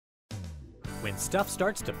When stuff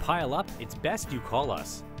starts to pile up, it's best you call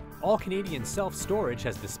us. All Canadian Self-Storage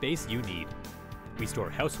has the space you need. We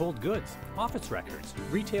store household goods, office records,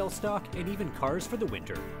 retail stock, and even cars for the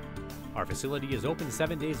winter. Our facility is open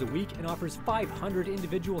 7 days a week and offers 500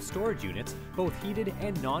 individual storage units, both heated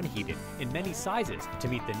and non-heated, in many sizes to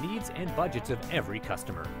meet the needs and budgets of every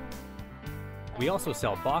customer. We also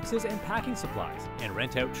sell boxes and packing supplies and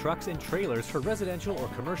rent out trucks and trailers for residential or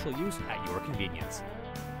commercial use at your convenience.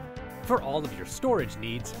 For all of your storage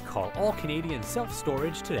needs, call All Canadian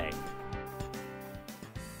Self-Storage today.